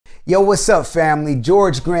Yo, what's up, family?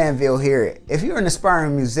 George Granville here. If you're an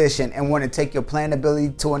aspiring musician and want to take your playing ability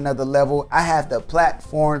to another level, I have the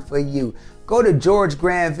platform for you. Go to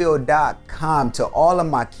georgegranville.com. To all of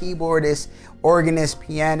my keyboardists, organists,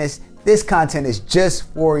 pianists, this content is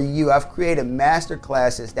just for you. I've created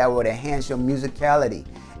masterclasses that would enhance your musicality,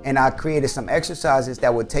 and I created some exercises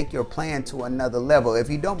that would take your playing to another level.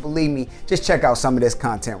 If you don't believe me, just check out some of this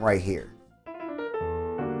content right here.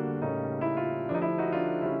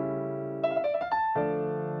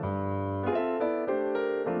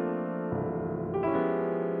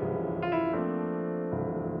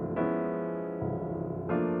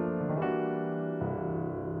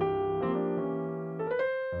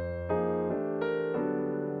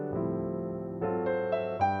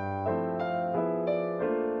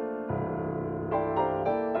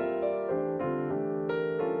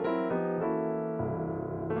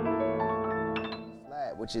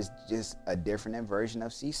 Which is just a different inversion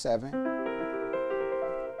of C7.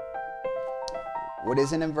 What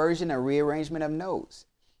is an inversion? A rearrangement of notes.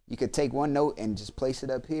 You could take one note and just place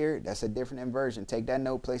it up here. That's a different inversion. Take that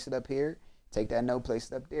note, place it up here. Take that note, place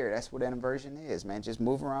it up there. That's what an inversion is, man. Just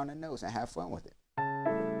move around the notes and have fun with it.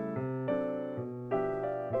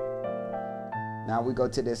 Now we go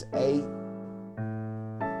to this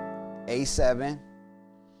A7.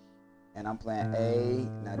 And I'm playing A.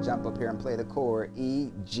 Now jump up here and play the chord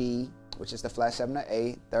E, G, which is the flat 7 to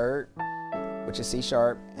A, third, which is C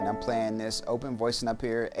sharp. And I'm playing this open voicing up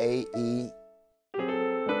here, A, E.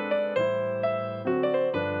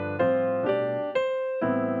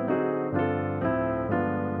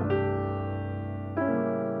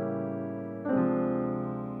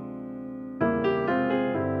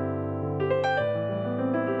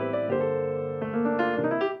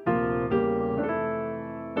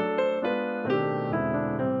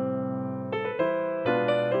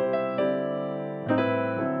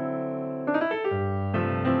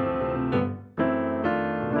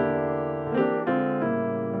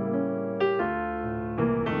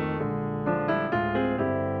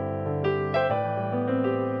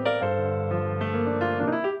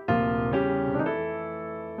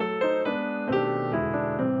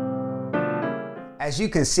 As you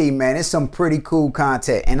can see, man, it's some pretty cool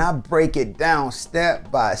content, and I break it down step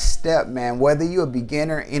by step, man. Whether you're a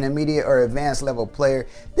beginner, intermediate, or advanced level player,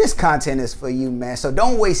 this content is for you, man. So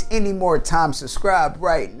don't waste any more time. Subscribe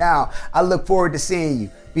right now. I look forward to seeing you.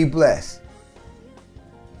 Be blessed.